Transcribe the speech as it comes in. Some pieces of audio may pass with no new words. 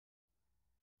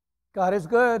God is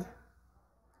good.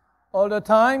 All the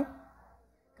time,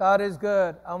 God is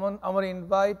good. I'm going to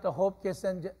invite the Hope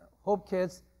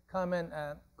Kids come and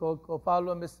go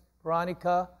follow Miss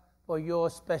Veronica for your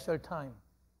special time.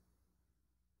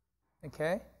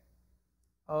 Okay?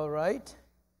 All right.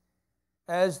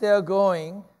 As they're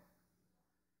going,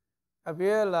 I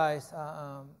realize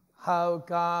how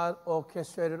God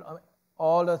orchestrated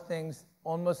all the things.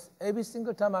 Almost every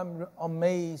single time I'm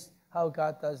amazed how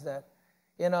God does that.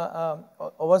 It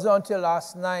wasn't until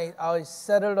last night I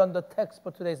settled on the text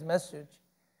for today's message.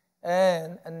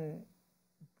 And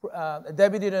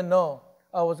Debbie didn't know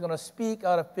I was going to speak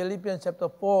out of Philippians chapter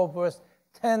 4, verse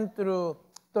 10 through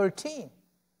 13.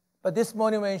 But this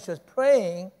morning when she was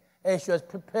praying, as she was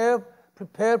prepared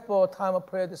for a time of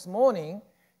prayer this morning,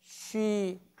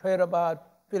 she prayed about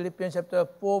Philippians chapter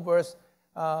 4, verse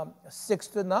 6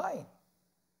 to 9,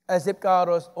 as if God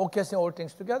was orchestrating all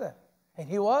things together. And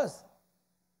He was.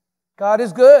 God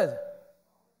is good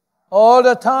all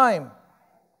the time.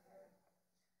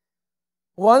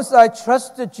 Once I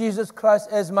trusted Jesus Christ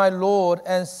as my Lord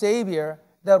and Savior,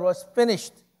 that was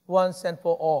finished once and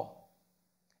for all.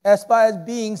 As far as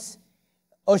being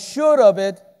assured of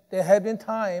it, there have been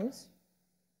times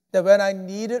that when I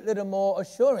needed a little more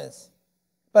assurance.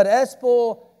 But as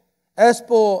for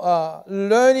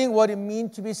learning what it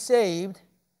means to be saved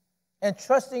and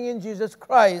trusting in Jesus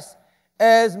Christ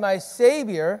as my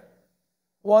Savior,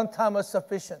 one time was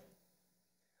sufficient.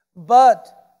 But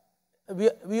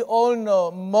we all know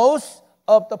most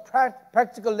of the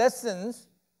practical lessons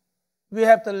we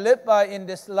have to live by in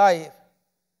this life.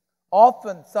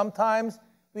 Often, sometimes,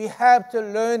 we have to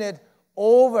learn it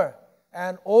over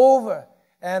and over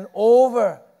and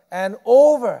over and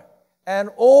over and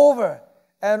over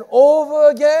and over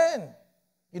again.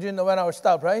 You didn't know when I would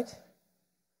stop, right?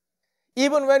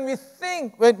 Even when we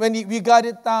think, when we got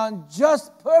it down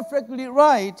just perfectly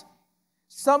right,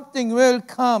 something will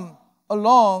come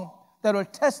along that will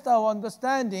test our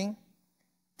understanding,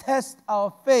 test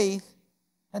our faith,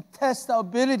 and test our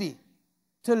ability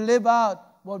to live out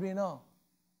what we know.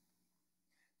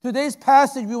 Today's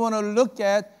passage we want to look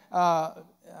at,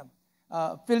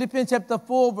 Philippians chapter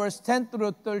 4, verse 10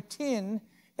 through 13,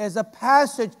 is a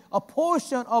passage, a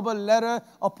portion of a letter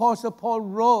Apostle Paul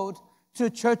wrote to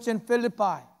church in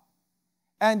Philippi.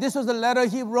 And this was a letter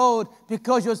he wrote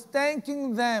because he was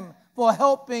thanking them for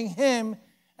helping him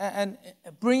and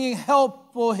bringing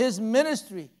help for his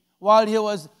ministry while he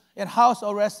was in house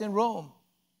arrest in Rome.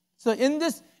 So in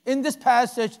this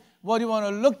passage, what we want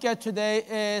to look at today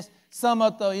is some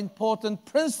of the important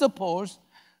principles,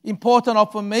 important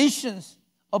affirmations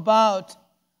about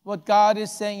what God is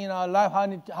saying in our life,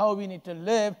 how we need to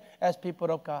live as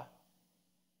people of God.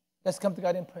 Let's come to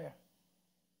God in prayer.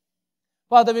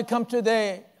 Father, we come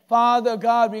today. Father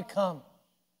God, we come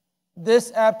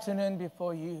this afternoon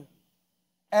before you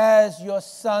as your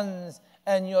sons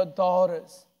and your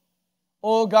daughters.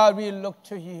 Oh God, we look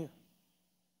to you.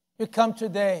 We come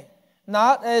today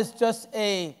not as just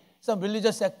some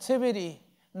religious activity,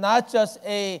 not just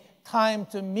a time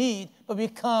to meet, but we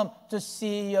come to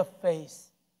see your face.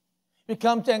 We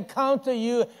come to encounter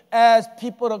you as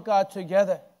people of God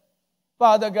together.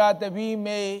 Father God, that we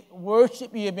may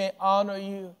worship you, may honor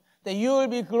you, that you will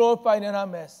be glorified in our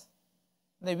midst,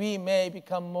 that we may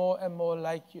become more and more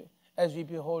like you as we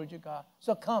behold you, God.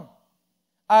 So come.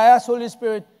 I ask, Holy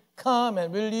Spirit, come,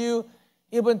 and will you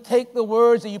even take the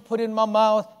words that you put in my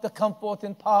mouth to come forth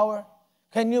in power?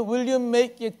 Will you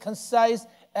make it concise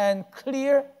and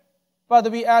clear? Father,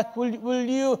 we ask, will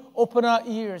you open our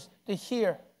ears to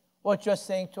hear what you're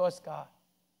saying to us, God?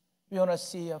 We want to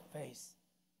see your face.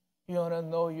 We want to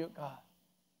know you, God.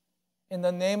 In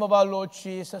the name of our Lord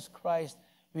Jesus Christ,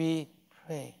 we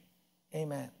pray.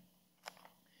 Amen.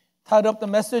 Title of the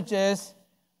message is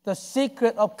The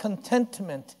Secret of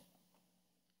Contentment.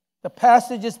 The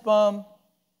passage is from,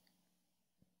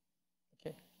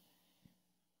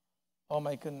 oh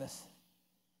my goodness.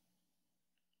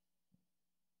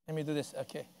 Let me do this,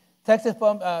 okay. Text is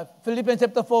from Philippians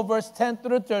chapter 4, verse 10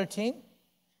 through 13.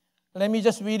 Let me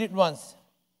just read it once.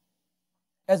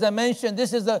 As I mentioned,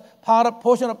 this is a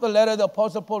portion of the letter the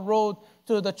Apostle Paul wrote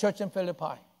to the church in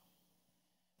Philippi.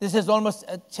 This is almost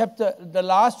the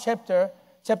last chapter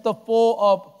 4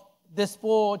 of this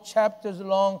 4 chapters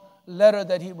long letter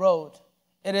that he wrote.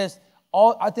 It is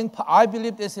I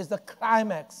believe this is the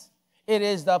climax. It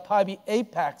is the probably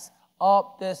apex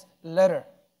of this letter.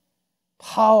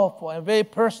 Powerful and very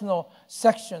personal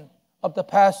section of the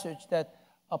passage that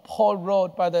Paul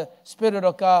wrote by the Spirit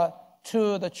of God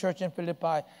to the church in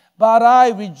Philippi. But I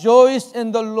rejoice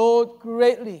in the Lord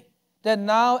greatly that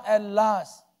now at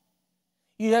last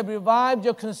You have revived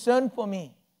your concern for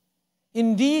me.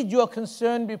 Indeed, you are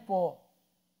concerned before,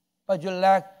 but you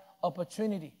lack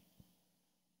opportunity.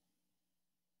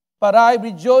 But I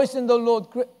rejoice in the Lord.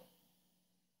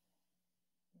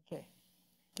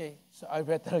 Okay, so I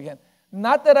read that again.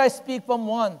 Not that I speak from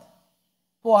want,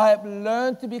 for I have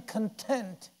learned to be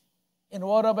content in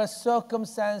whatever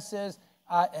circumstances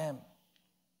I am.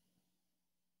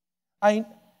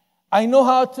 I know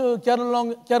how to get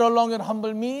along with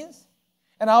humble means,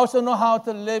 and I also know how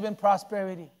to live in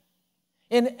prosperity.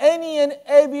 In any and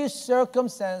every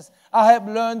circumstance, I have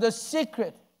learned the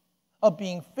secret of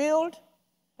being filled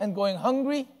and going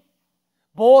hungry,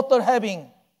 both are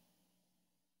having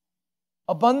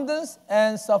abundance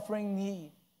and suffering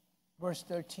need. Verse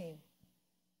 13.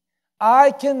 I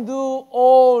can do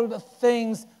all the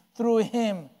things through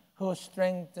him who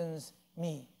strengthens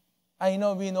me. I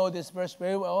know we know this verse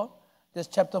very well. This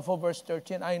chapter 4, verse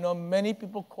 13. I know many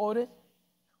people quote it.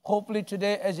 Hopefully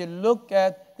today, as you look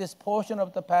at this portion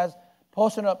of the past,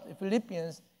 portion of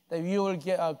Philippians, that you will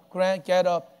get a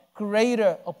greater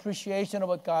appreciation of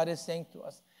what God is saying to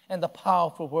us and the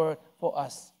powerful word for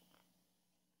us.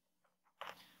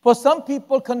 For some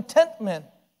people, contentment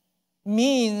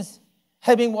means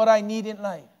having what I need in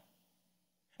life.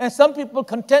 And some people,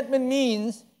 contentment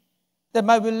means that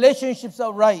my relationships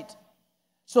are right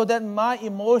so that my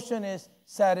emotion is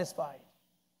satisfied.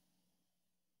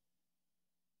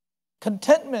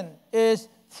 Contentment is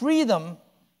freedom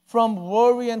from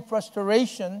worry and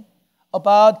frustration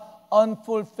about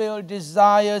unfulfilled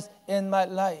desires in my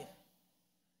life.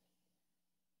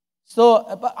 So,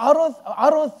 but I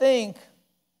don't think,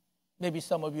 maybe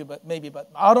some of you, but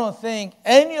I don't think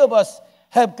any of us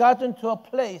have gotten to a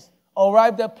place,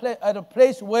 arrived at a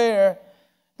place where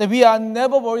that we are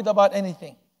never worried about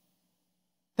anything,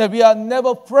 that we are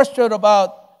never frustrated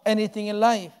about anything in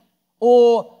life,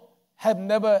 or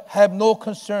have no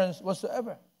concerns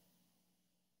whatsoever.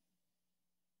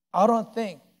 I don't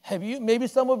think. Have you? Maybe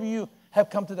some of you have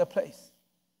come to that place.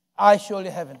 I surely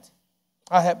haven't.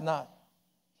 I have not.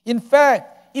 In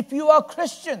fact, if you are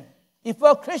Christian, and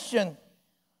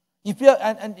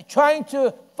trying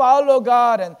to follow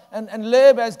God and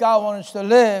live as God wants to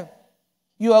live,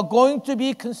 you are going to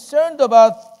be concerned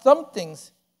about some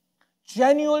things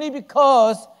genuinely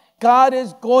because God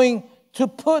is going to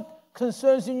put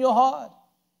concerns in your heart.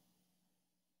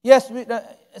 Yes,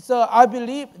 so I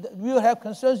believe that we will have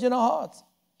concerns in our hearts.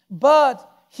 But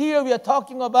here we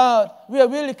are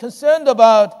really concerned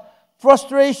about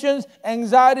frustrations,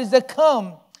 anxieties that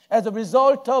come as a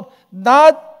result of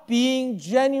not being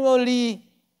genuinely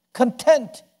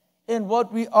content in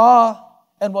what we are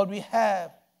and what we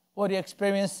have, what we're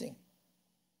experiencing.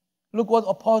 Look what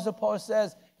Apostle Paul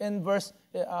says in verse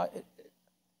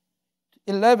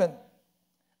 11.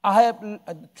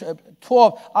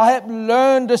 12, I have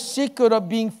learned the secret of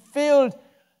being filled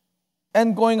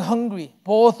and going hungry,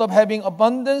 both of having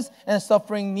abundance and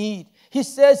suffering need. He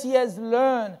says he has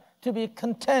learned to be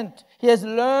content. He has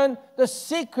learned the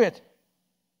secret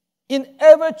in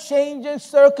ever-changing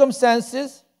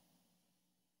circumstances,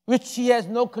 which he has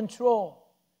no control.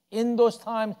 In those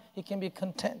times, he can be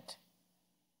content.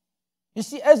 You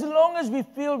see, as long as we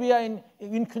feel we are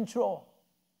in control,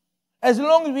 as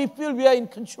long as we feel we are in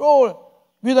control,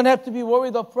 we don't have to be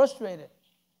worried or frustrated.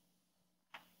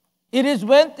 It is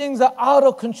when things are out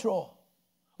of control,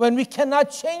 when we cannot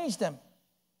change them,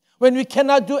 when we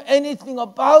cannot do anything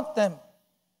about them,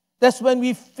 that's when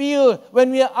we feel, when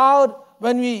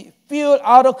we feel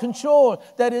out of control,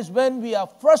 that is when we are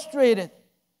frustrated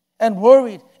and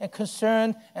worried and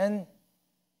concerned and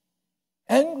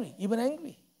angry, even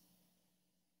angry.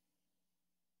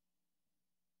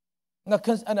 Now,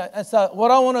 so what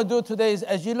I want to do today is,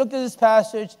 as you look at this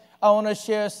passage, I want to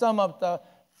share some of the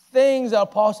things that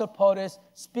Apostle Paul is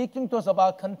speaking to us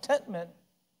about contentment.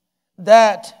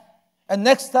 And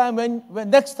next time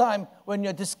when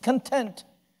you're discontent,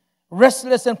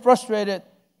 restless and frustrated,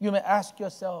 you may ask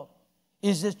yourself,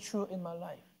 is this true in my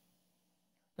life?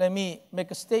 Let me make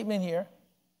a statement here.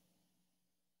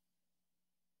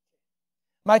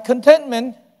 My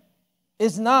contentment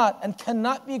is not and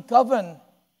cannot be governed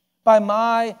by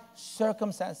my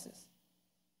circumstances.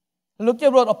 Look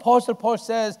at what Apostle Paul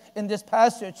says in this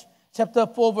passage, chapter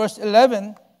 4, verse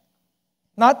 11.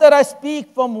 Not that I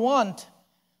speak from want,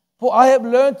 for I have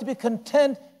learned to be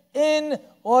content in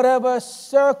whatever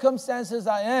circumstances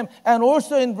I am. And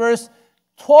also in verse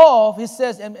 12, he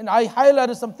says, and I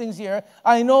highlighted some things here,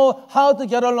 I know how to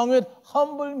get along with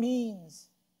humble means.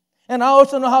 And I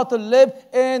also know how to live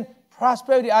in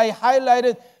prosperity. I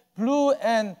highlighted blue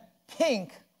and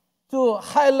pink to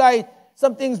highlight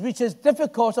some things which is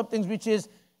difficult, some things which is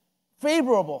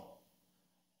favorable.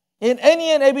 In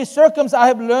any and every circumstance, I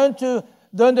have learned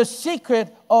the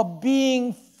secret of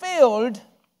being filled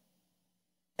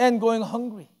and going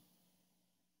hungry.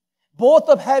 Both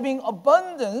of having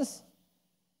abundance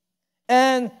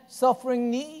and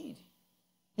suffering need.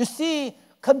 You see,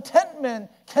 contentment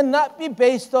cannot be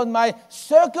based on my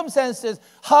circumstances,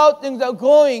 how things are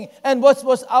going, and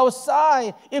what's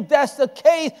outside. If that's the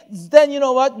case, then you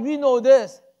know what? We know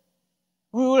this.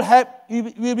 We will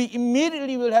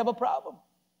immediately have a problem.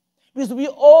 Because we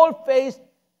all face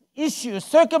issues,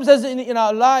 circumstances in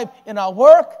our life, in our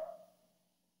work,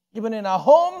 even in our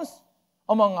homes,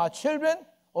 among our children.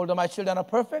 Although my children are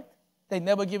perfect, they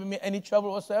never give me any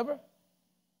trouble whatsoever.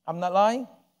 I'm not lying.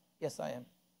 Yes, I am.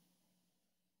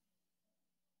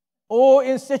 Or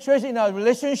in situations in our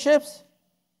relationships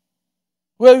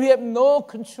where we have no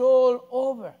control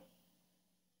over,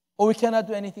 or we cannot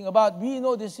do anything about. We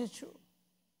know this is true.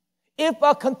 If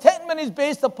our contentment is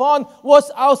based upon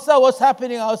what's outside, what's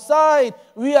happening outside,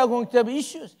 we are going to have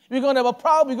issues. We're going to have a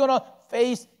problem. We're going to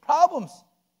face problems.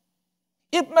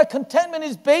 If my contentment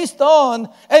is based on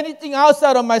anything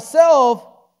outside of myself,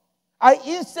 I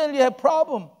instantly have a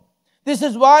problem. This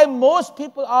is why most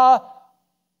people are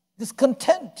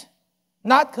discontent,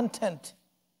 not content.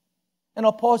 And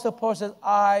Apostle Paul says,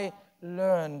 I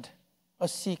learned a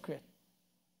secret.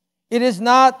 It is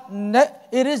not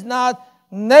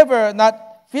never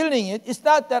not feeling it. It's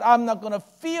not that I'm not going to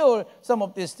feel some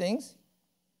of these things,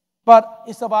 but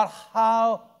it's about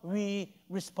how we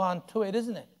respond to it,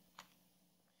 isn't it?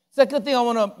 Second thing I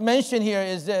want to mention here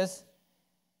is this.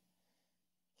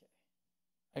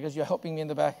 I guess you're helping me in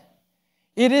the back.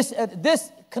 It is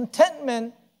this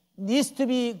contentment needs to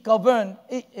be governed.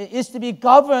 It is to be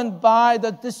governed by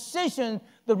the decision,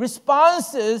 the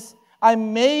responses I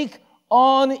make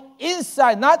on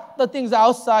inside, not the things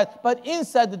outside, but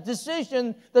inside, the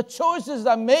decision, the choices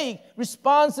I make,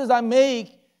 responses I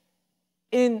make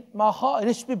in my heart.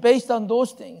 It should be based on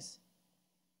those things.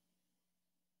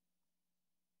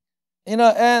 You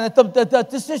know, and the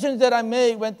decisions that I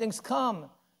make when things come.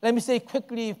 Let me say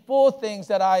quickly 4 things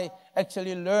that I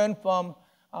actually learned from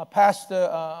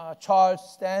Pastor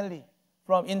Charles Stanley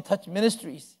from In Touch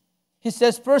Ministries. He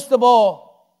says, first of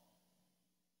all,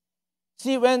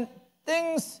 see, when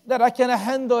things that I cannot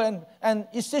handle and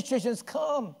situations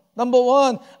come, number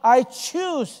 1, I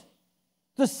choose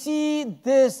to see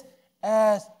this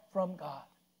as from God.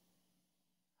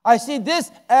 I see this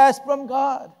as from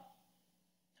God.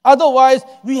 Otherwise,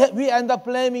 we end up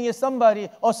blaming somebody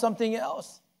or something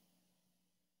else.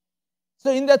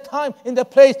 So in that time, in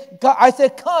that place, God, I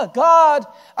said, God,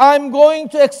 I'm going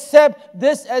to accept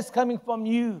this as coming from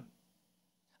you.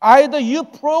 Either you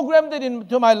programmed it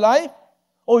into my life,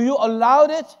 or you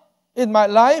allowed it in my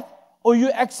life, or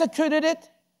you executed it,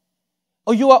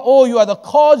 or you are the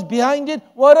cause behind it.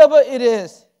 Whatever it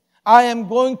is, I am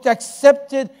going to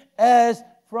accept it as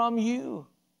from you.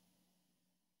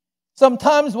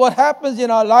 Sometimes what happens in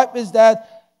our life is that,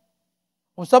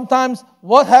 or sometimes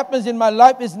what happens in my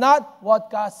life is not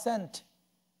what God sent.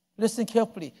 Listen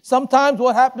carefully. Sometimes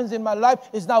what happens in my life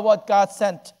is not what God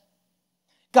sent.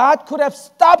 God could have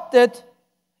stopped it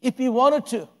if He wanted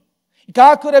to.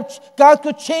 God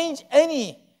could change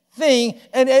anything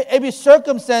and every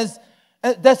circumstance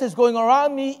that is going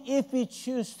around me if He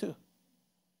chooses to.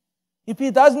 If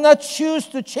He does not choose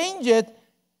to change it,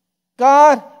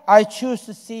 God, I choose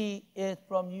to see it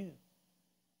from you.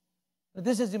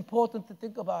 This is important to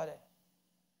think about it.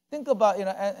 Think about,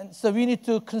 and so we need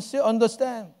to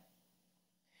understand.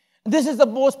 This is the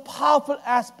most powerful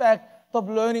aspect of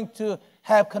learning to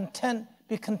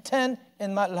be content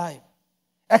in my life.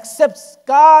 Except,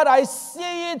 God, I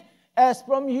see it as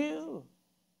from you.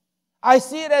 I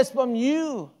see it as from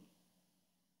you.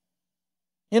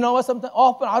 You know what?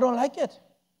 Often I don't like it.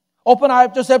 Often I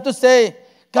just have to say,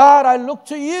 God, I look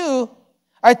to you.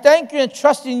 I thank you and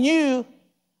trust in you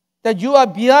that you are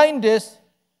behind this.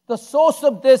 The source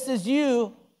of this is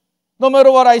you. No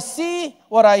matter what I see,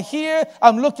 what I hear,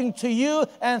 I'm looking to you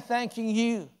and thanking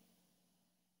you.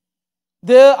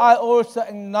 There I also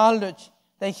acknowledge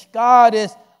that God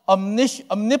is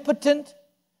omnipotent,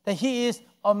 that He is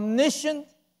omniscient,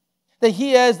 that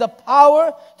He has the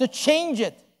power to change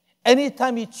it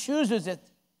anytime He chooses it.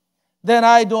 Then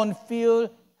I don't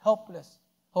feel helpless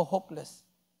or hopeless.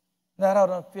 Then I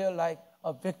don't feel like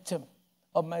a victim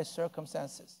of my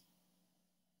circumstances.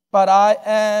 But I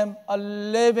am a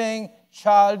living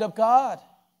child of God,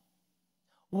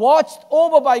 watched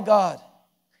over by God,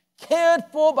 cared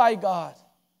for by God,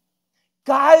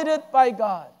 guided by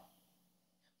God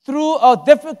through a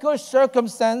difficult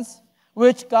circumstance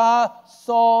which God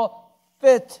saw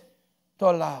fit to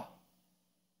allow.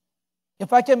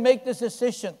 if I can make this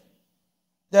decision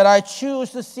that I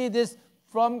choose to see this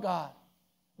from God,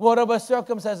 whatever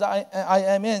circumstance I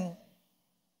am in,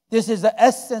 this is the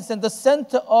essence and the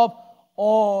center of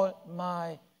all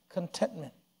my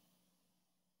contentment.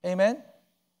 Amen?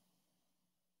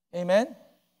 Amen?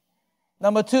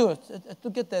 Number two, to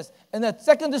get this. And the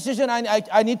second decision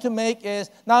I need to make is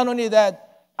not only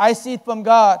that I see it from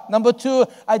God. Number two,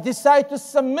 I decide to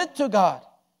submit to God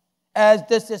as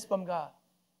this is from God.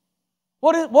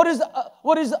 What is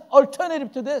the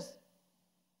alternative to this?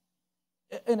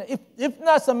 If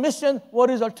not submission, what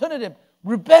is alternative?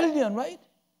 Rebellion, right?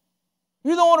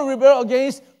 You don't want to rebel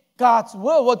against God's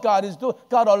will, what God is doing,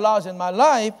 God allows in my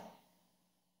life.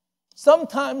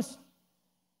 Sometimes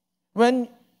when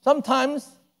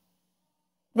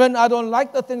I don't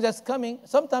like the things that's coming,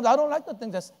 sometimes I don't like the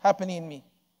things that's happening in me.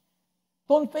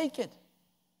 Don't fake it.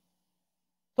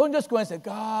 Don't just go and say,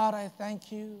 God, I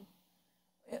thank you.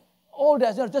 All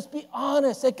that, just be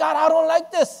honest. Say, God, I don't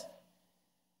like this.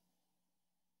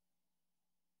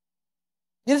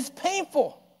 It is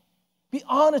painful. Be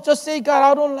honest. Just say,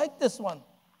 God, I don't like this one.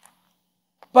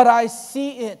 But I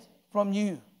see it from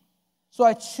you. So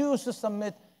I choose to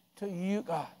submit to you,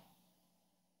 God.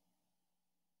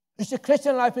 You see,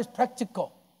 Christian life is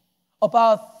practical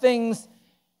about things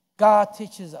God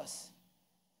teaches us.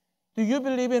 Do you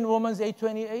believe in Romans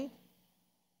 8:28?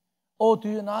 Or do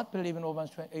you not believe in Romans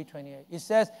 8:28? It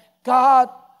says, God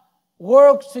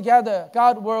works together.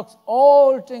 God works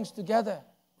all things together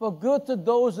for good to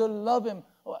those who love Him,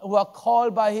 who are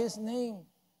called by His name.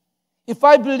 If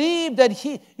I believe that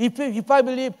if I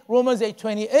believe Romans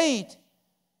 8:28,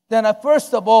 then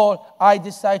first of all, I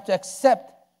decide to accept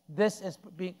this is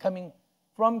coming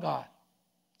from God.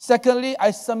 Secondly,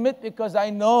 I submit because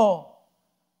I know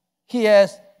He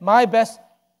has my best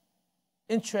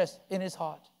interest in His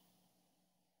heart.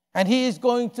 And He is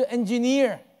going to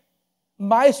engineer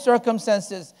my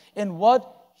circumstances in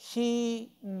what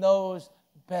He knows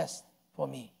best for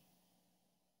me.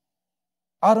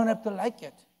 I don't have to like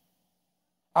it.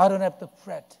 I don't have to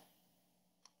fret.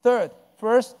 Third,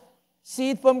 first,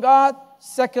 see it from God.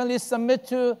 Secondly, submit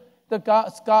to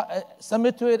God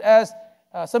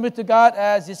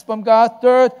as it's from God.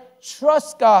 Third,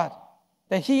 trust God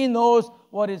that He knows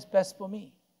what is best for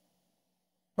me.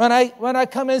 When I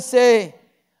come and say,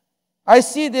 I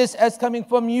see this as coming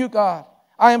from you, God,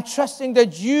 I am trusting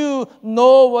that you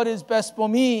know what is best for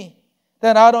me,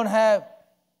 then I don't have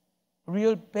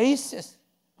real basis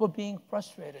for being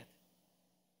frustrated.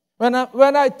 When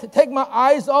I take my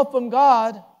eyes off from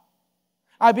God,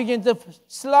 I begin to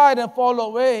slide and fall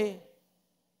away.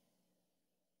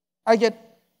 I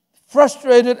get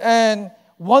frustrated and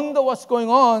wonder what's going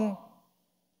on.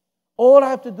 All I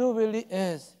have to do really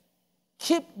is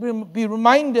be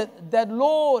reminded that,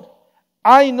 Lord,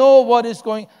 I know what is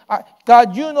going on.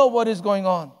 God, you know what is going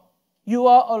on. You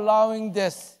are allowing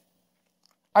this.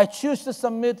 I choose to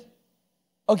submit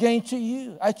again to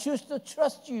you. I choose to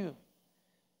trust you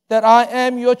that I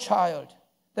am your child,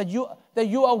 that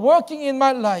you are working in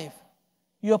my life,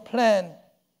 your plan.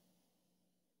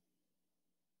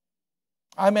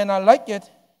 I may not like it,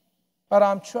 but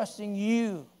I'm trusting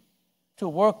you to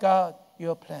work out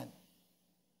your plan.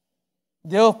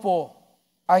 Therefore,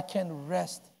 I can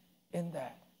rest in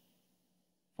that.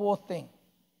 Fourth thing,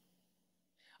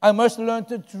 I must learn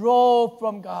to draw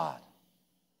from God,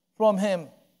 from Him,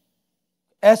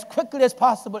 as quickly as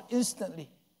possible, instantly,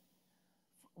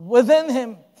 within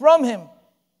Him, from Him,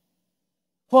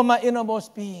 for my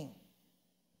innermost being.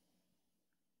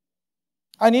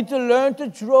 I need to learn to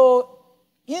draw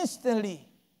instantly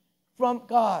from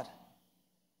God.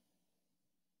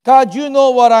 God, you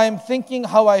know what I am thinking,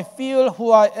 how I feel,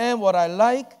 who I am, what I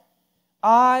like.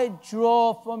 I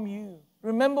draw from you.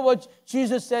 Remember what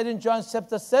Jesus said in John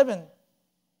chapter 7.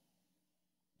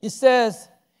 He says,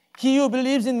 he who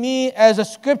believes in me, as the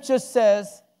scripture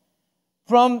says,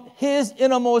 from his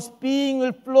innermost being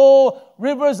will flow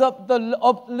rivers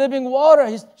of living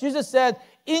water. Jesus said,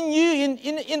 in you,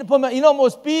 from my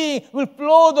innermost being will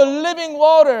flow the living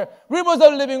water, rivers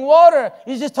of living water.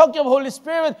 He's just talking of Holy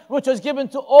Spirit, which was given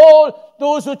to all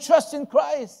those who trust in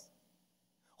Christ.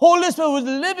 Holy Spirit was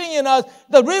living in us.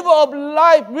 The river of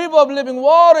life, river of living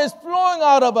water is flowing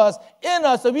out of us, in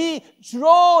us. So we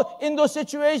draw in those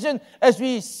situations as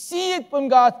we see it from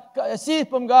God,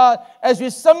 as we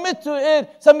submit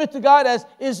to God as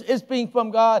is being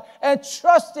from God, and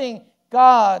trusting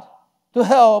God to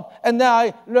help. And now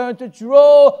I learn to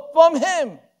draw from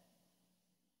Him.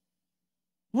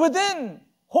 Within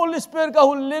Holy Spirit, God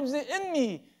who lives in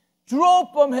me, draw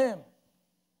from Him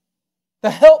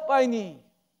the help I need,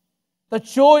 the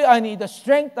joy I need, the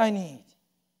strength I need.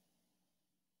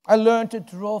 I learned to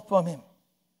draw from Him.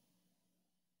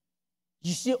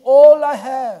 You see, all I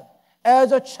have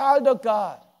as a child of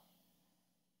God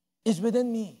is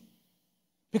within me.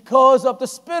 Because of the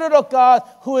Spirit of God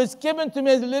who is given to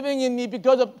me, is living in me,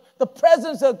 because of the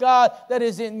presence of God that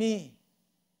is in me.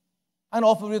 And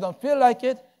often we don't feel like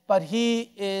it, but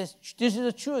this is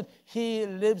the truth. He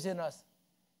lives in us.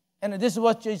 And this is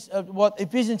what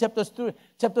Ephesians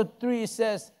chapter 3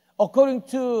 says, according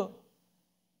to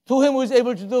Him who is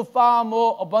able to do far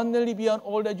more abundantly beyond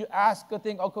all that you ask or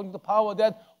think, according to the power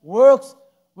that works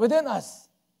within us.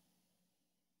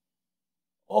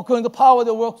 According to the power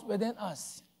that works within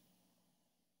us.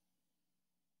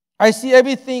 I see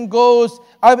everything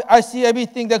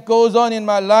that goes on in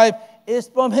my life is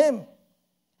from Him.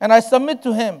 And I submit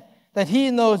to Him that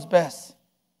He knows best.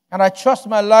 And I trust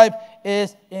my life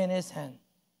is in His hand.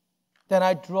 Then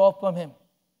I draw from Him.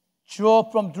 Draw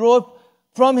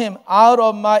from Him out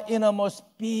of my innermost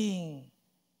being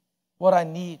what I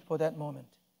need for that moment.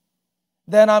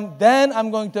 Then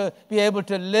I'm going to be able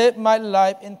to live my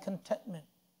life in contentment,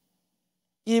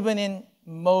 even in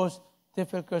most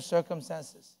difficult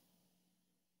circumstances.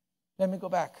 Let me go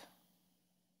back.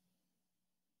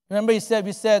 Remember, we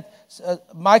said,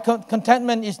 my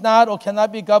contentment is not or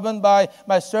cannot be governed by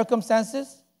my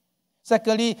circumstances.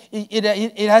 Secondly,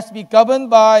 it has to be governed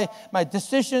by my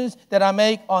decisions that I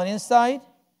make on inside.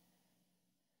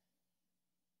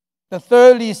 The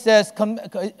thirdly says,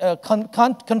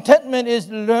 contentment is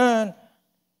learned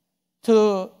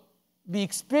to be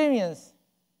experienced,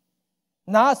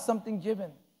 not something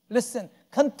given. Listen,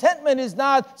 contentment is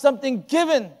not something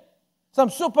given, some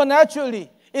supernaturally.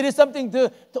 It is something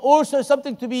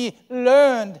something to be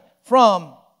learned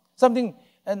from, something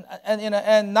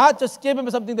and not just given,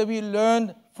 but something that we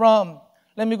learned from.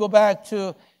 Let me go back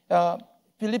to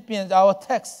Philippians, our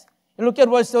text. Look at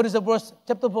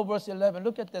chapter 4, verse 11.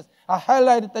 Look at this. I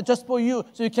highlighted that just for you,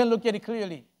 so you can look at it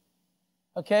clearly.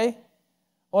 Okay?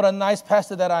 What a nice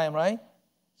pastor that I am, right?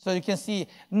 So you can see,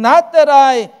 not that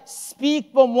I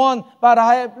speak from one, but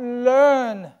I have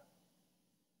learned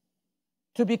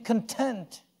to be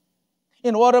content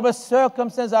in whatever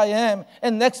circumstance I am.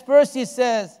 And next verse he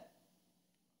says,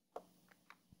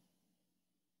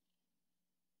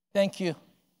 thank you.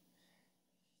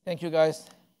 Thank you, guys.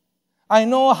 I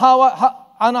know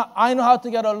how to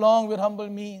get along with humble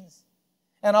means.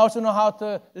 And I also know how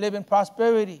to live in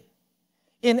prosperity.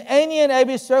 In any and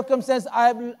every circumstance, I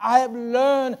have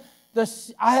learned the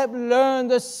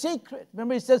secret.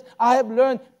 Remember, he says, I have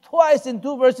learned twice in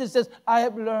 2 verses. It says, I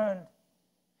have learned.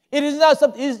 It is not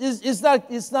something.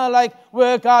 It's not like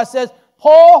where God says,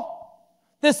 Paul,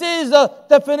 this is the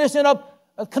definition of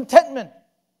contentment.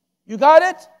 You got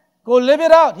it? Go live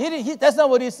it out. That's not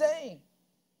what he's saying.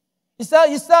 It's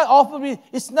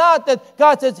not that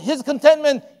God says His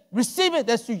contentment, receive it.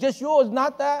 That's just yours.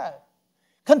 Not that.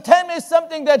 Contentment is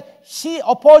something that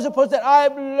Apostle Paul said, I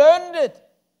have learned it.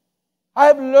 I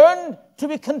have learned to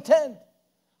be content.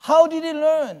 How did he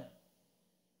learn?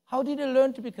 How did he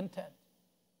learn to be content?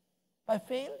 By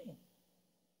failing.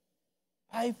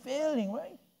 By failing,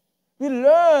 right? We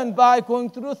learn by going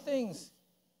through things.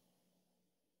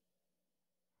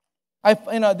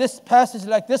 This passage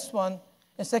like this one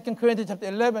in 2 Corinthians chapter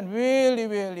 11 really,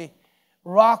 really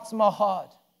rocks my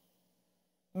heart.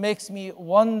 Makes me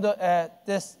wonder at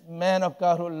this man of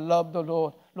God who loved the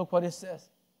Lord. Look what it says.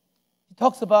 He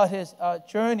talks about his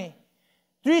journey.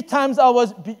 3 times I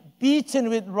was beaten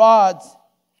with rods.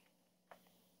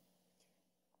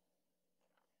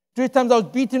 3 times I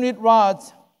was beaten with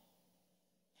rods.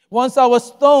 Once I was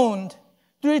stoned.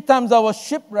 3 times I was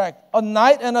shipwrecked. A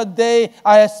night and a day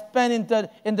I have spent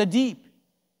in the deep.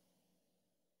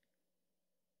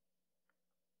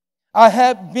 I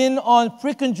have been on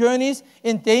frequent journeys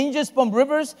in dangers from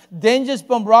rivers, dangers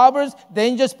from robbers,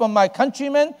 dangers from my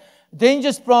countrymen,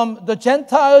 dangers from the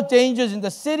Gentiles, dangers in the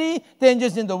city,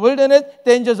 dangers in the wilderness,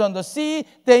 dangers on the sea,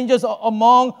 dangers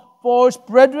among false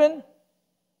brethren.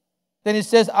 Then it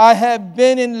says, I have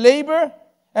been in labor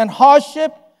and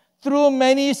hardship through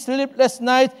many sleepless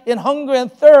nights, in hunger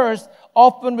and thirst,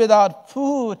 often without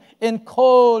food, in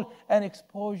cold and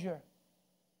exposure.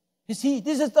 You see,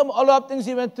 this is a lot of things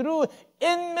he went through.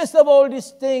 In midst of all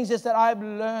these things, he said, I've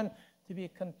learned to be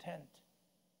content.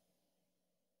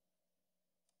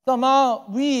 Somehow,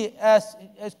 we as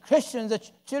Christians, as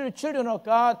children of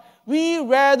God, we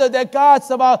rather that God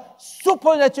somehow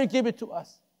supernaturally give it to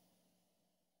us.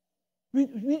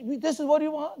 This is what we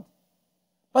want.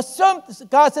 But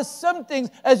God says some things,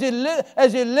 as you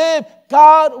live,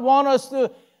 God wants us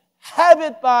to have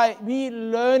it by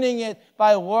learning it,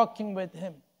 by working with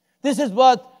Him. This is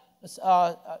what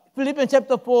Philippians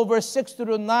chapter 4, verse 6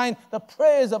 through 9, the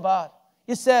prayer is about.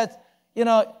 He says, do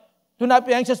not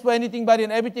be anxious for anything, but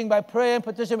in everything by prayer and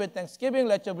petition with thanksgiving,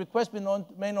 let your request be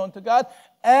made known to God.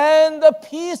 And the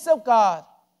peace of God,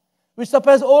 which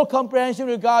surpasses all comprehension,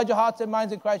 regard your hearts and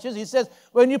minds in Christ Jesus. He says,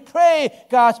 when you pray,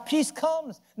 God's peace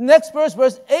comes. Next verse,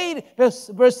 verse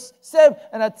 7,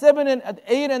 and at 7 and at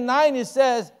 8 and 9, he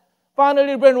says,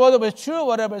 finally, brethren, whatever is true,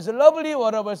 whatever is lovely,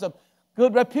 whatever is of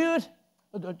good repute,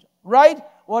 right,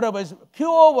 whatever is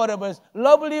pure, whatever is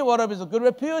lovely, whatever is of good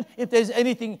repute, if there is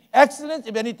anything excellent,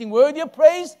 if anything worthy of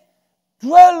praise,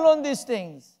 dwell on these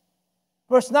things.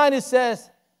 Verse 9, it says,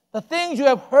 the things you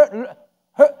have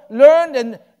learned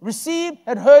and received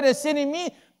and heard and seen in me,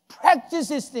 practice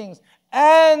these things,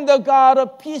 and the God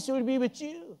of peace will be with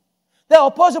you. The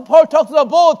Apostle Paul talks about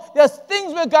both. There's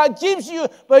things where God gives you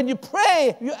when you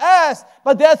pray, you ask,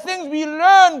 but there are things we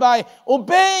learn by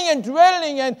obeying and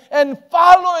dwelling and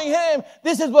following Him.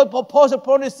 This is what Apostle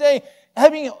Paul is saying.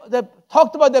 Having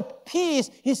talked about the peace,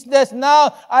 he says,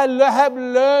 now I have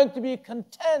learned to be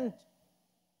content.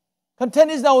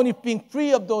 Content is not only being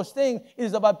free of those things, it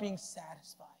is about being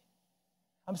satisfied.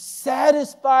 I'm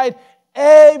satisfied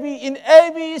in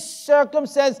every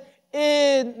circumstance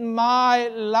in my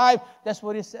life. That's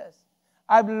what he says.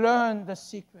 I've learned the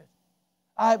secret.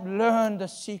 I've learned the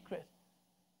secret.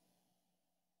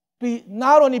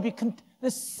 Not only be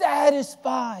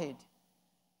satisfied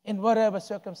in whatever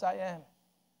circumstance I am.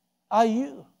 Are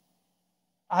you?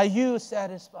 Are you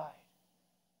satisfied?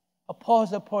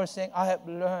 Apostle Paul is saying, I have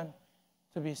learned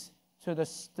the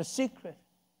secret.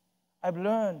 I've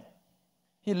learned.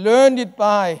 He learned it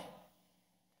by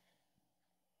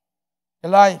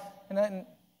life. And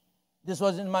this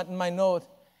was in my note.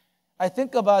 I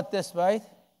think about this, right?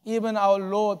 Even our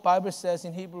Lord, Bible says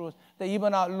in Hebrews, that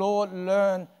even our Lord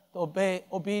learned to obey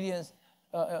obedience,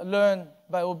 learned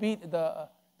by the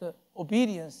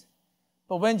obedience.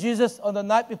 But when Jesus, on the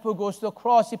night before, goes to the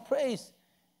cross, he prays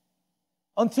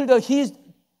until the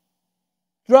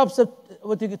drops of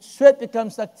sweat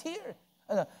becomes like tears.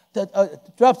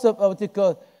 Drops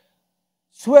of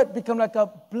sweat become like a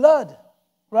blood.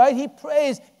 Right? He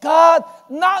prays, God,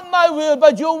 not my will,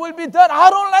 but your will be done. I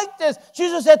don't like this.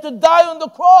 Jesus had to die on the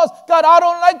cross. God, I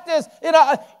don't like this.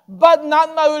 But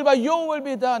not my will, but your will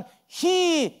be done.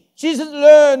 Jesus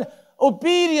learned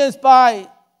obedience by...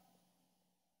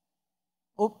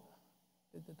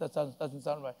 that doesn't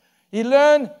sound right. He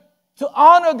learned to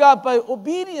honor God by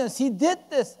obedience. He did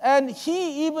this. And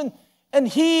he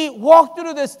walked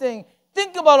through this thing.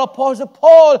 Think about Apostle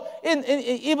Paul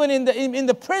even in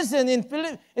the prison in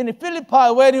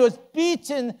Philippi, where he was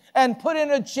beaten and put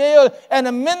in a jail, and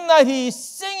at midnight he is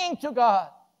singing to God.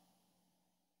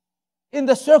 In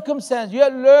the circumstance, you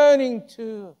are learning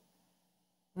to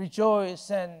rejoice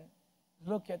and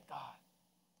look at God.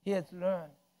 He has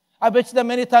learned. I bet you that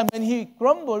many times when he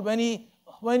grumbled, when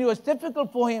it was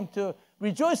difficult for him to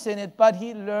rejoice in it, but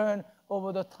he learned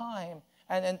over the time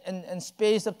and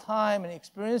space of time and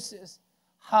experiences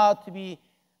how to be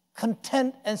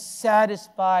content and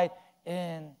satisfied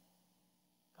in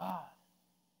God.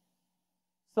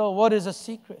 So what is a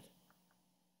secret?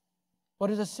 What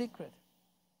is a secret?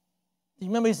 Do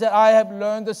you remember he said, I have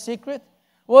learned the secret?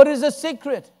 What is the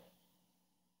secret?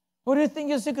 What do you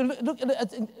think is the secret?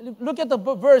 Look at the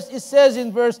verse. It says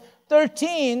in verse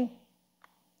 13,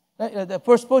 chapter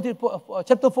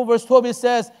 4, verse 12, it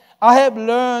says, I have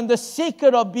learned the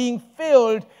secret of being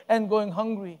filled and going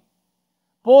hungry,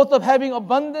 both of having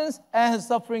abundance and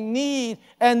suffering need.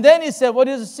 And then he said, what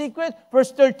is the secret?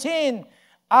 Verse 13,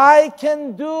 I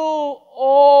can do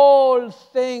all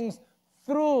things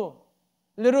through,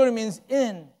 literally means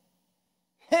in,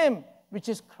 Him, which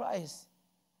is Christ,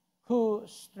 who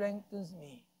strengthens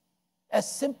me.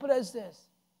 As simple as this.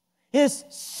 His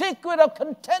secret of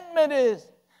contentment is,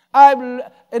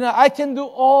 I can do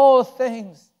all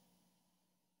things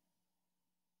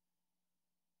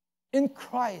in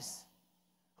Christ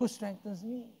who strengthens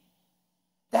me.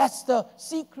 That's the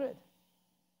secret.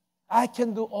 I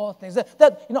can do all things.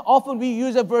 Often we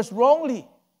use a verse wrongly.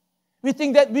 We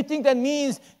think that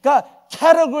means God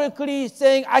categorically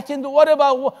saying, I can do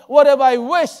whatever I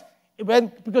wish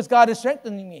because God is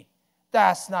strengthening me.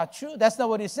 That's not true. That's not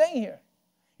what he's saying here.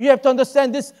 You have to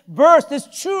understand this verse, this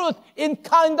truth in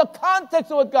the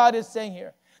context of what God is saying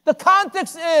here. The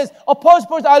context is, Apostle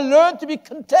Paul, I learned to be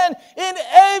content in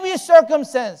every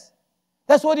circumstance.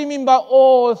 That's what he means by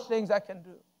all things I can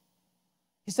do.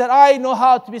 He said, I know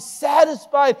how to be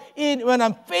satisfied when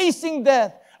I'm facing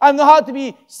death. I know how to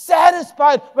be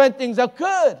satisfied when things are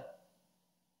good.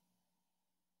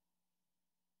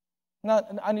 Now,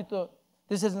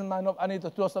 this isn't my note. I need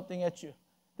to throw something at you.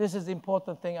 this is the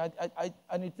important thing.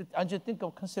 I need to think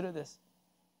of, consider this.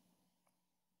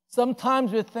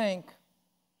 Sometimes we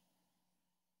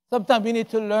need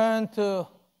to learn to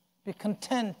be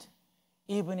content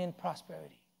even in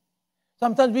prosperity.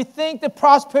 Sometimes we think that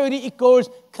prosperity equals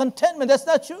contentment. That's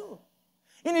not true.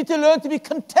 You need to learn to be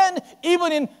content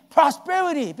even in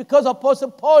prosperity, because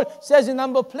Apostle Paul says in a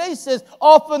number of places,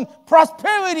 often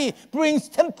prosperity brings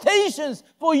temptations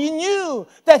for you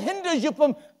that hinders you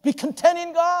from being content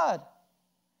in God.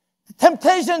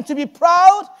 Temptation to be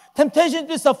proud, temptation to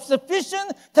be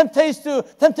self-sufficient,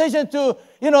 temptation to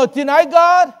deny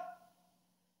God.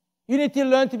 You need to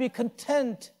learn to be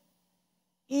content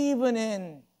even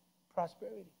in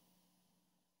prosperity.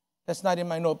 That's not in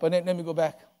my note, but let me go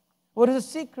back. What is the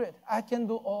secret? I can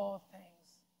do all things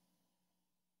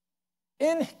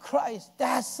in Christ.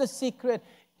 That's the secret,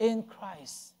 in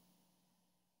Christ.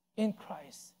 In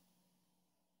Christ.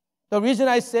 The reason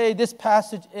I say this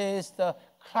passage is the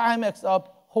climax of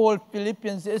whole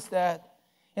Philippians is that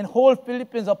in whole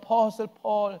Philippians, Apostle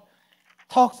Paul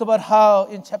talks about how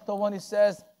in chapter 1 he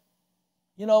says,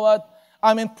 you know what?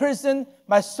 I'm in prison.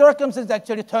 My circumstances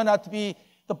actually turn out to be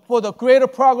for the greater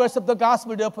progress of the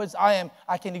gospel. Therefore, I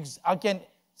can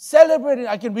celebrate it.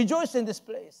 I can rejoice in this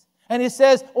place. And he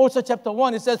says, also chapter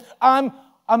 1, he says, I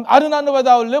do not know whether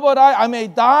I will live or die. I may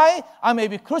die. I may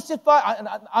be crucified.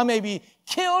 I may be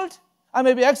killed. I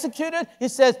may be executed. He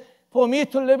says, for me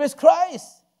to live is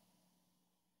Christ.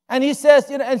 And he says,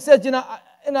 and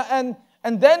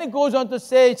then he goes on to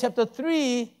say, chapter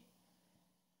 3,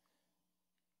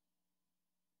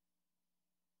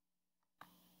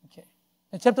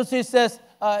 in chapter 3 it says,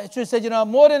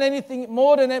 more than anything,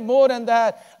 more than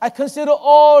that, I consider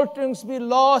all things to be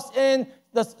lost in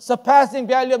the surpassing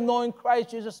value of knowing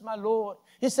Christ Jesus my Lord.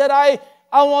 He said, I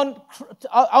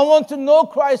want to know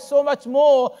Christ so much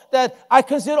more that I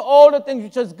consider all the things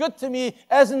which is good to me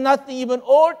as nothing, even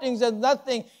all things as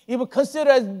nothing, even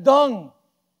consider as dung.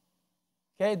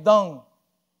 Okay, dung.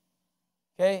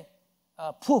 Okay,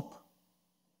 poop.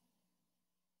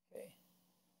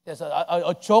 Yes,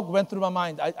 a joke went through my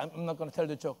mind. I'm not going to tell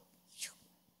the joke.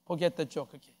 Forget the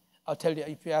joke. Okay, I'll tell you.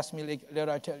 If you ask me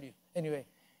later, I'll tell you. Anyway,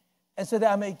 and so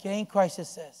that I may gain Christ, it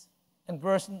says. And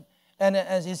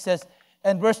as he says,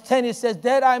 and verse 10, he says,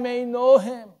 that I may know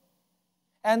him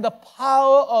and the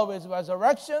power of his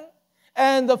resurrection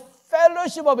and the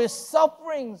fellowship of his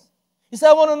sufferings. He said,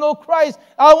 I want to know Christ.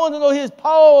 I want to know his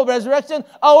power of resurrection.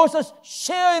 I also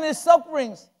share in his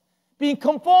sufferings. Being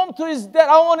conformed to his death.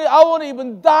 I want to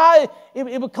even die,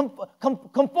 even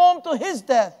conform to his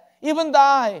death, even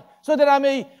die, so that I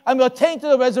may attain to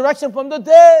the resurrection from the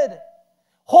dead.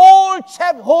 Whole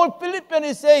Philippians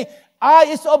is saying,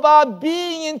 it's about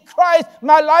being in Christ.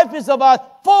 My life is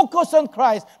about focus on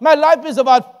Christ. My life is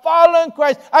about following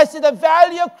Christ. I see the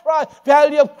value of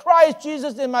Christ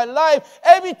Jesus in my life.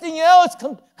 Everything else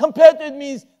compared to it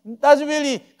means doesn't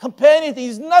really compare anything.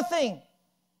 It's nothing.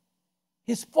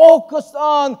 He's focused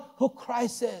on who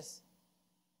Christ is.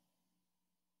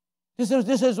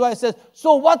 This is why it says,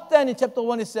 so what then? In chapter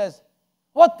 1 it says,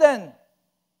 what then?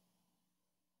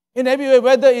 In every way,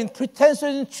 whether in pretense or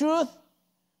in truth,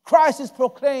 Christ is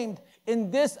proclaimed.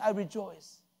 In this I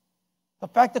rejoice. The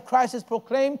fact that Christ is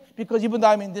proclaimed, because even though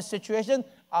I'm in this situation,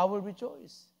 I will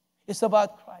rejoice. It's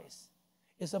about Christ.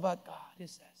 It's about God, it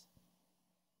says.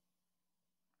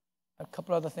 A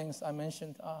couple other things I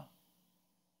mentioned.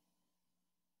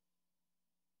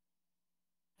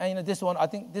 And this one, I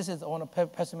think this is one of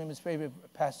Pastor Mim's favorite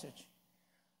passage.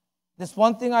 This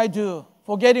one thing I do,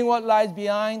 forgetting what lies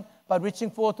behind, but reaching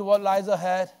forward to what lies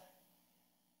ahead.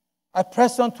 I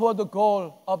press on toward the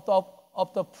goal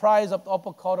of the prize of the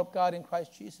upper call of God in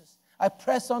Christ Jesus. I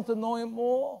press on to know him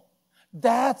more.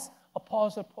 That's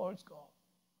Apostle Paul's goal.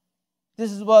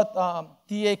 This is what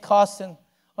D.A. Carson,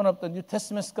 one of the New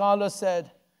Testament scholars,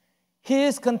 said.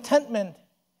 His contentment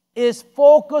is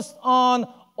focused on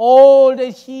all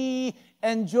that he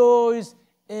enjoys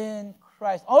in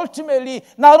Christ. Ultimately,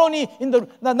 not only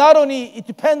it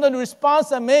depends on the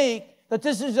response I make, the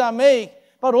decisions I make,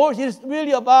 but it's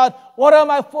really about what am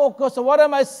I focused on, what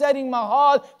am I setting my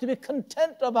heart to be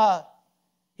content about.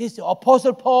 He's the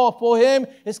Apostle Paul. For him,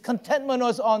 his contentment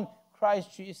was on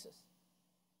Christ Jesus.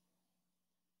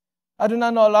 I do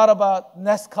not know a lot about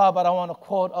NASCAR, but I want to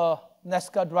quote a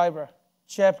NASCAR driver,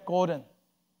 Jeff Gordon.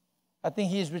 I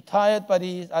think he's retired, but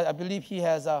I believe he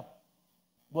has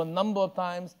won a number of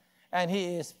times, and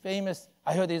he is famous.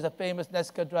 I heard he's a famous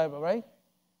NASCAR driver, right?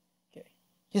 Okay.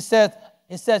 He's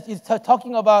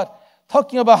talking about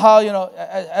how,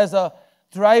 as a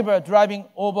driver driving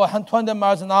over 120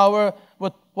 miles an hour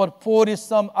with 40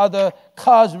 some other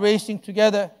cars racing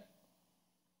together.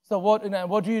 So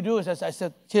what do you do? As I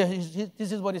said,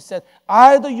 this is what it said.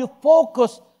 Either you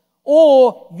focus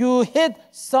or you hit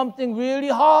something really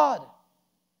hard.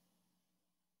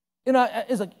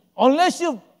 It's like,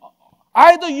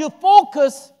 either you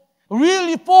focus,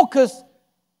 really focus,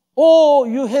 or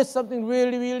you hit something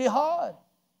really, really hard.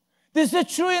 This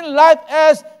is true in life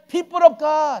as people of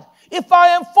God. If I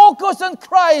am focused on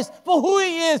Christ for who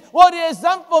He is, what He has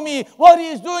done for me, what He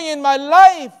is doing in my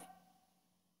life,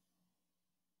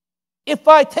 if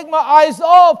I take my eyes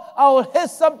off, I will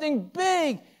hit something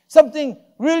big, something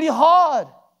really hard.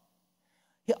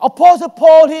 Apostle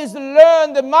Paul, he's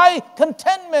learned that my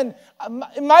contentment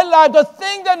in my life, the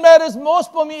thing that matters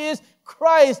most for me is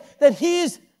Christ, that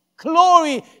His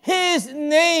glory, His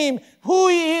name, who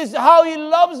He is, how He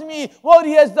loves me, what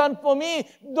He has done for me.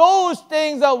 Those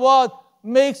things are what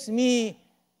makes me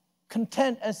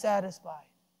content and satisfied.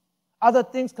 Other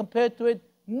things compared to it,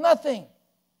 nothing.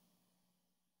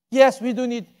 Yes, we do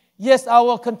need,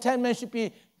 our contentment should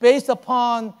be based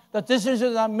upon the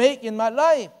decisions I make in my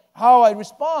life, how I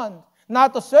respond,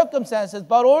 not the circumstances,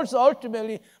 but also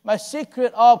ultimately my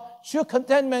secret of true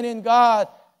contentment in God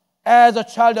as a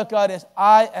child of God is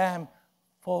I am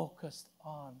focused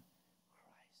on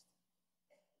Christ,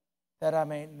 that I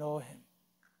may know Him,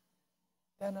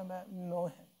 that I may know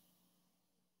Him.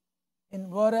 In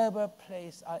whatever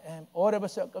place I am, whatever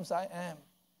circumstance I am,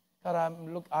 God,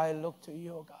 I look to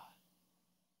You, O God.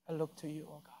 I look to You,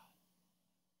 O God.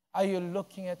 Are you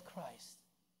looking at Christ?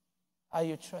 Are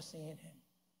you trusting in Him?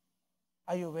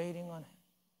 Are you waiting on Him?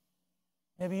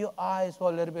 Maybe your eyes were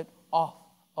a little bit off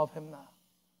of Him now.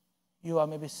 You are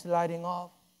maybe sliding off,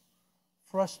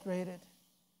 frustrated,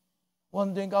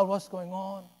 wondering, God, what's going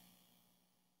on?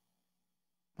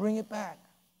 Bring it back.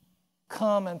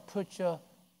 Come and put your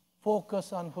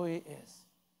focus on who He is.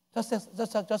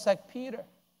 Just like Peter.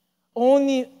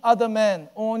 Only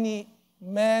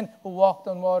man who walked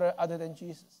on water other than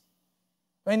Jesus.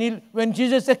 When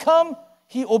Jesus said, come,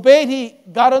 he obeyed. He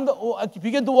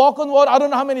began to walk on water. I don't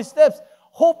know how many steps.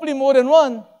 Hopefully more than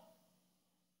one.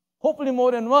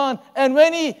 And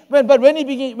when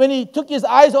he took his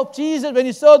eyes off Jesus, when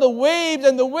he saw the waves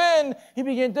and the wind, he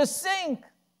began to sink.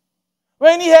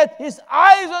 When he had his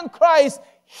eyes on Christ,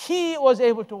 he was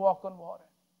able to walk on water.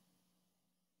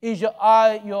 Is your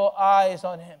eyes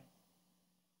on Him?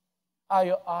 Are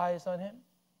your eyes on Him?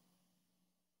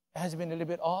 Has it been a little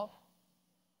bit off?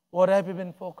 What have you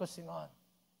been focusing on?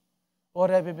 What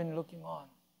have you been looking on?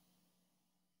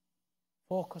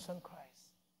 Focus on Christ.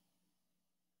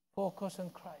 Focus on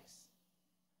Christ.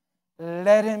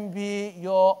 Let Him be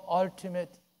your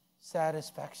ultimate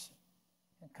satisfaction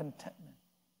and contentment.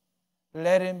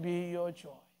 Let Him be your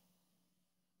joy.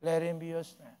 Let Him be your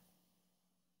strength.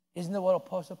 Isn't that what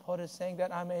Apostle Paul is saying?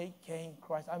 That I may gain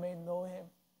Christ, I may know Him.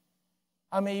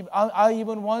 I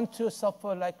even want to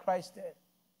suffer like Christ did,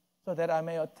 so that I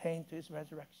may attain to His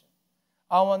resurrection.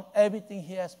 I want everything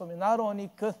He has for me, not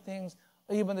only good things,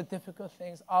 or even the difficult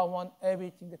things. I want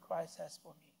everything that Christ has for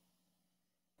me.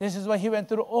 This is why He went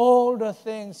through all the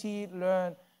things He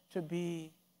learned to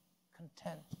be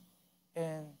content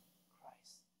in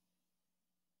Christ.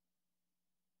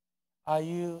 Are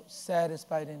you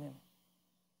satisfied in Him?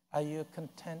 Are you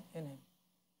content in Him?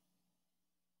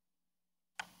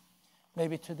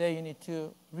 Maybe today you need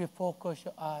to refocus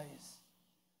your eyes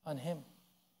on Him,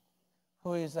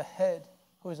 who is the head,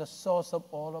 who is the source of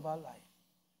all of our life.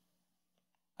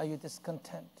 Are you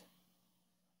discontent?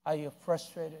 Are you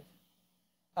frustrated?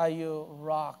 Are you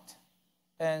rocked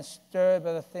and stirred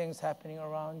by the things happening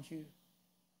around you?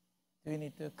 Do you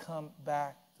need to come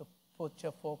back to put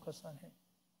your focus on Him?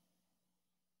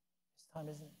 It's time,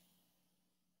 isn't it?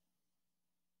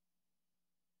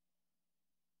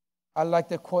 I like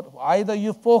the quote, either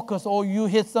you focus or you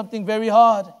hit something very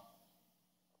hard.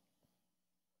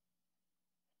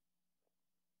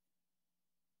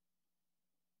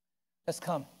 Let's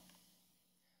come.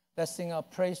 Let's sing our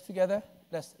praise together.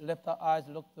 Let's lift our eyes,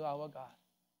 look to our God.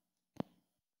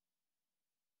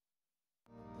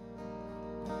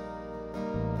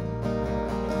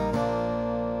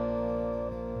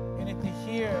 You need to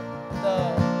hear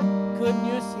the good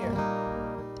news here.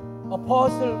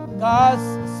 Apostle, God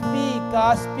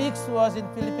speaks to us in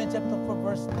Philippians chapter 4,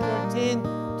 verse 13,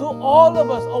 to all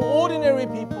of us, ordinary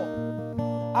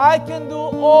people. I can do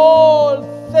all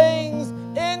things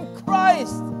in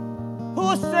Christ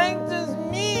who strengthens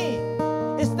me.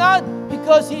 It's not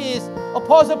because he is,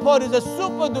 Apostle Paul is a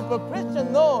super duper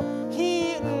Christian. No,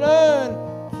 he learned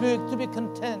to be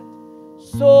content.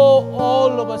 So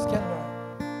all of us can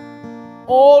learn.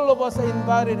 All of us are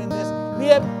invited in this. We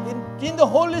have in the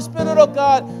Holy Spirit of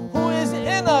God who is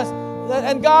in us.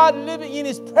 And God, living in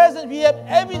His presence, we have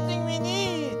everything we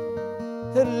need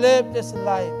to live this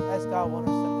life as God wants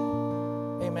us to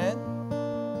live. Amen?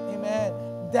 Amen.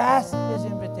 That's His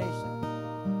invitation.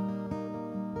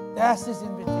 That's His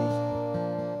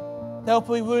invitation.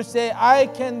 Therefore, we will say, I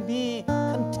can be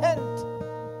content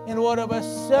in whatever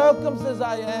circumstance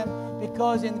I am,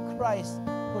 because in Christ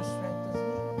who strengthens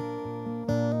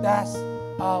me. That's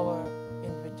our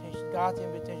invitation, God's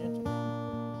invitation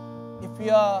today. If we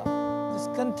are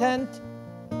discontent,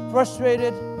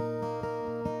 frustrated,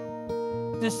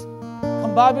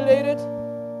 discombobulated,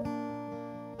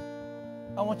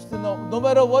 I want you to know, no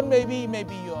matter what may be, it may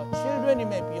be your children, it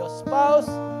may be your spouse,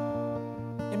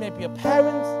 it may be your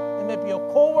parents, it may be your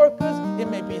co-workers, it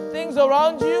may be things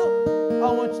around you.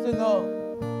 I want you to know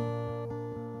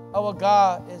our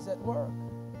God is at work.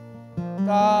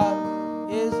 God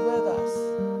is with us,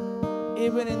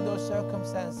 even in those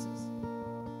circumstances.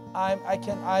 I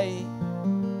can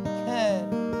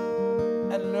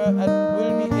and learn and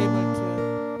will be able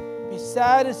to be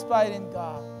satisfied in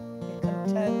God, be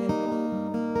content in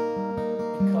God,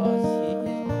 because He is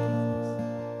with us.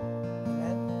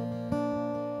 Amen.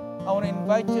 I want to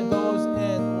invite you, those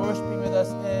in worshiping with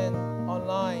us in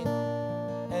online,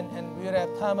 and we will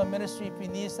have time of ministry. If you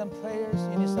need some prayers,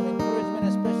 you need some encouragement,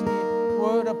 especially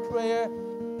word of prayer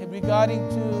regarding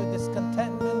to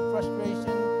discontentment,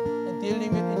 frustration, and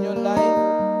dealing with in your life,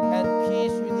 and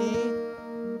peace you need,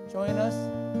 join us.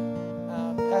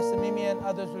 Pastor Mimi and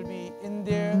others will be in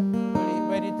there, really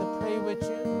ready to pray with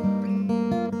you.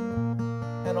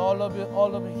 And all of you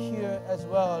here as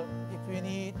well, if you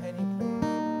need any prayers,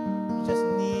 you just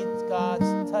need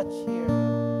God's touch here,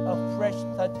 a fresh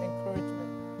touch, encouragement.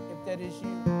 If that is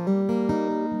you,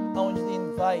 I want you to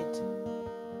invite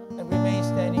and remain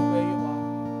standing where you are.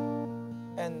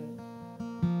 And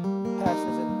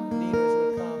pastors and leaders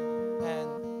will come and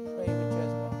pray with you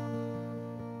as well.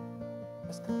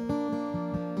 Let's come.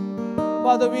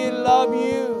 Father, we love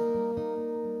you.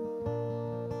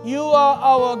 You are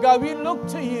our God. We look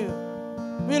to you.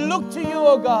 We look to you,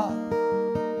 oh God.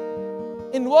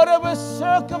 In whatever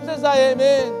circumstance I am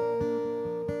in,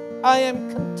 I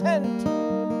am content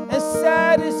and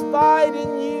satisfied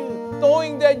in you,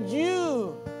 knowing that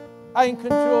you are in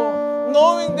control,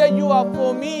 knowing that you are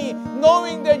for me,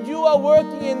 knowing that you are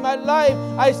working in my life.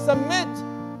 I submit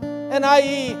and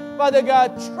I, Father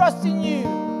God, trust in you.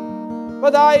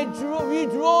 Father, we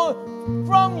draw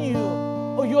from you,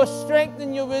 oh, your strength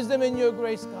and your wisdom and your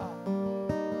grace, God.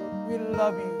 We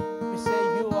love you. We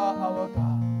say you are our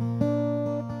God.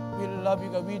 We love you,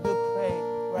 God. We do pray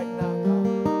right now, God,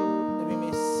 that we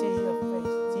may see your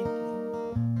face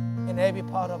deeply in every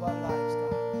part of our lives,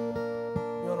 God.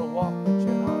 We want to walk with you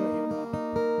and honor you,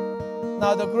 God.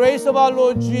 Now the grace of our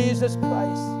Lord Jesus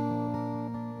Christ,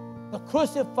 the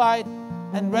crucified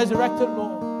and resurrected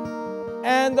Lord,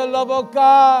 and the love of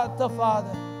God the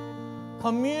Father,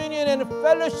 communion and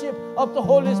fellowship of the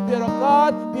Holy Spirit of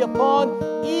God be upon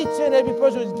each and every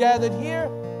person who is gathered here,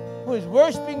 who is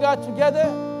worshiping God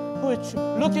together, who is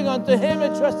looking unto Him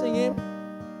and trusting Him,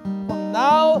 from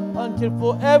now until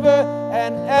forever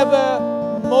and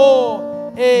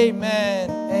evermore. Amen.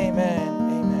 Amen.